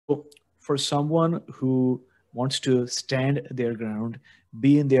for someone who wants to stand their ground,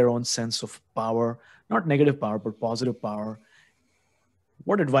 be in their own sense of power, not negative power, but positive power,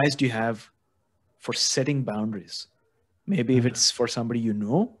 what advice do you have for setting boundaries? Maybe if it's for somebody you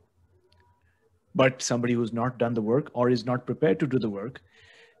know, but somebody who's not done the work or is not prepared to do the work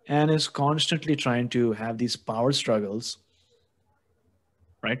and is constantly trying to have these power struggles,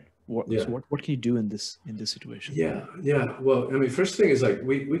 right? Yeah. So what can you do in this situation? Yeah. Yeah. Well, I mean, first thing is like,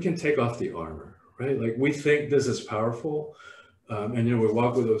 we can take off the armor, right? Like we think this is powerful. And, you know, we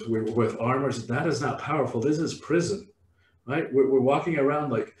walk with those, with armors. That is not powerful. This is prison, right? We're walking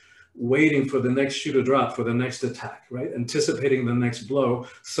around like waiting for the next shoe to drop, for the next attack, right? Anticipating the next blow,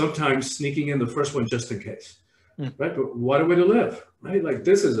 sometimes sneaking in the first one just in case, right? But what a way to live, right? Like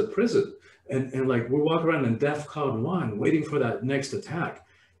this is a prison. And like we walk around in DEFCON 1, waiting for that next attack.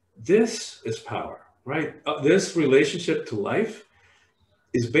 This is power, right? This relationship to life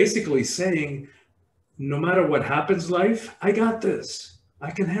is basically saying, no matter what happens, life, I got this.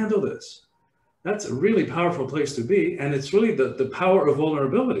 I can handle this. That's a really powerful place to be. And it's really the power of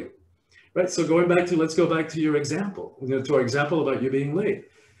vulnerability, right? So going back to, let's go back to your example, you know, to our example about you being late.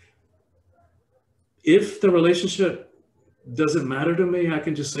 If the relationship doesn't matter to me, I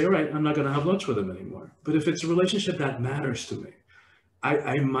can just say, all right, I'm not going to have lunch with him anymore. But if it's a relationship that matters to me,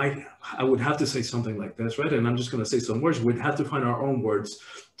 I would have to say something like this, right? And I'm just going to say some words. We'd have to find our own words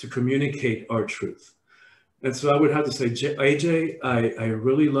to communicate our truth. And so I would have to say, AJ, I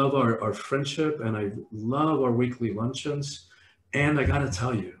really love our friendship and I love our weekly luncheons. And I got to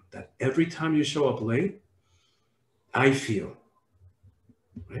tell you that every time you show up late, I feel,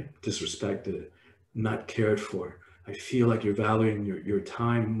 right, disrespected, not cared for. I feel like you're valuing your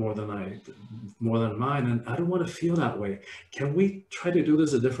time more than mine. And I don't want to feel that way. Can we try to do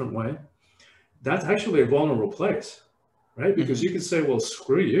this a different way? That's actually a vulnerable place, right? Because you could say, well,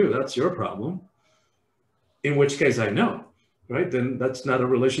 screw you, that's your problem. In which case I know, right? Then that's not a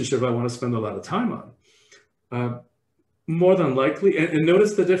relationship I want to spend a lot of time on. More than likely, and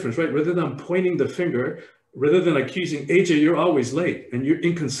notice the difference, right? Rather than pointing the finger, rather than accusing, AJ, you're always late and you're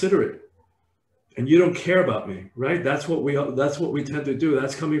inconsiderate and you don't care about me, right? That's what we tend to do.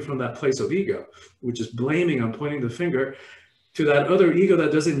 That's coming from that place of ego, which is blaming and pointing the finger to that other ego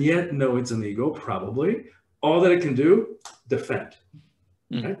that doesn't yet know it's an ego, probably. All that it can do, defend,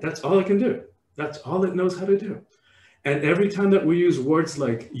 right? That's all it can do. That's all it knows how to do. And every time that we use words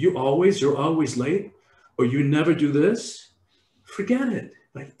like you're always late, or you never do this, forget it.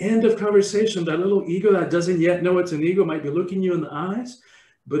 Like end of conversation. That little ego that doesn't yet know it's an ego might be looking you in the eyes,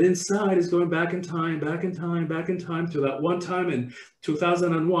 but inside is going back in time to that one time in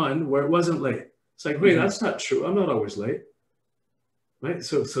 2001 where it wasn't late. It's like, wait, that's not true. I'm not always late, right?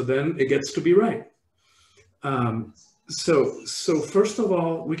 So then it gets to be right. So first of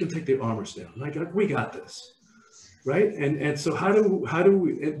all, we can take the armors down. Like we got this, right? And so how do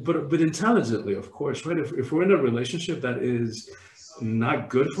we? But intelligently, of course, right? If we're in a relationship that is not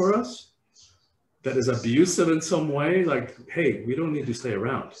good for us, that is abusive in some way, like, hey, we don't need to stay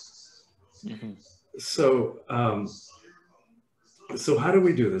around. So how do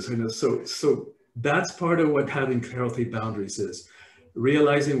we do this? You know, so that's part of what having healthy boundaries is,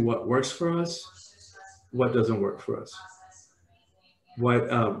 realizing what works for us, what doesn't work for us,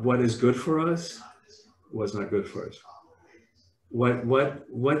 what is good for us, what's not good for us, what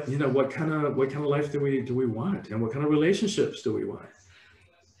you know, what kind of life do we want, and what kind of relationships do we want.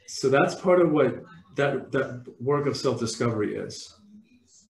 So that's part of what that work of self-discovery is.